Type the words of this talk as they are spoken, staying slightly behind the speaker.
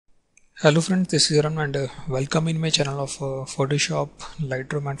Hello friends, this is Arunz and welcome in my channel of Photoshop,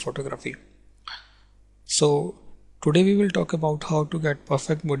 Lightroom and photography. So today we will talk about how to get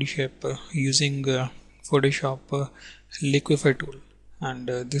perfect body shape using Photoshop liquify tool, and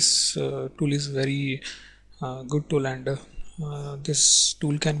this tool is very good tool, and this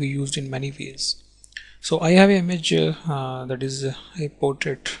tool can be used in many ways. So I have an image that is a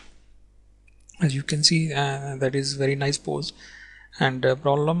portrait. As you can see, that is very nice pose, and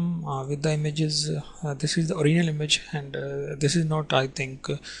problem with the image is this is the original image, and this is not, I think,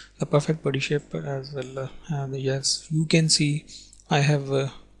 the perfect body shape as well. And yes, you can see I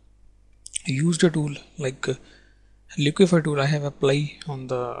have used a tool like liquify tool. I have apply on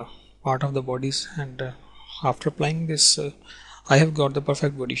the part of the bodies, and after applying this I have got the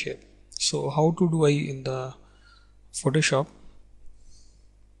perfect body shape. So how to do I in the Photoshop?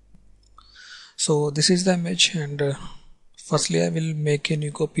 So this is the image, and firstly I will make a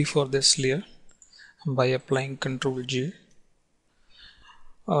new copy for this layer by applying Ctrl J.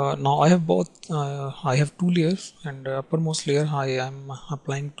 Now I have I have two layers, and uppermost layer I am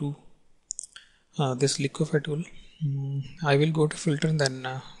applying to this liquify tool. I will go to filter and then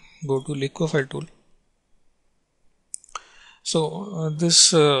go to liquify tool. So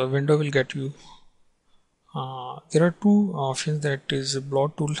this window will get you. There are two options, that is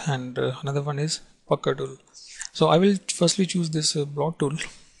blot tool and another one is pucker tool. So I will firstly choose this blot tool.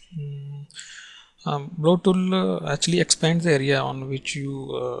 Blot tool actually expands the area on which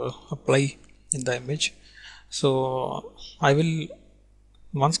you apply in the image. So I will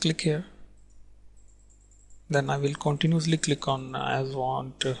once click here, then I will continuously click on as you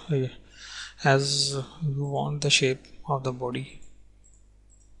want the shape of the body.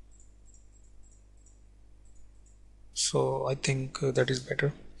 So I think that is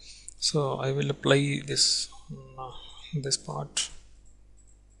better. So I will apply this this part,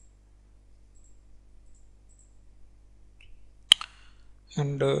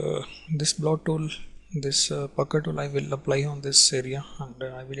 and this blot tool, this pucker tool, I will apply on this area, and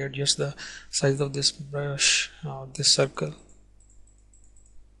I will adjust the size of this brush, this circle.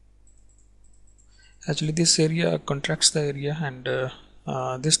 Actually this area contracts the area, and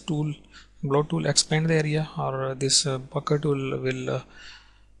this tool, blot tool, expand the area, or this pucker tool will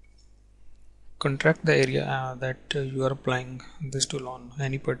contract the area that you are applying this tool on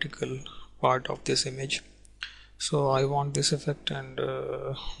any particular part of this image. So I want this effect, and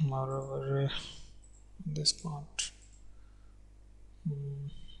moreover this part,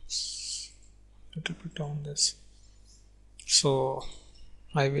 little bit on this. So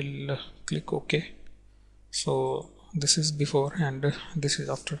I will click OK. So this is before and this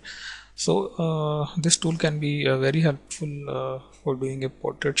is after. So this tool can be very helpful for doing a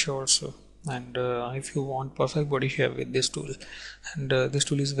portrait shots, and if you want perfect body shape with this tool, and this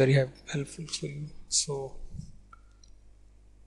tool is very helpful for you. So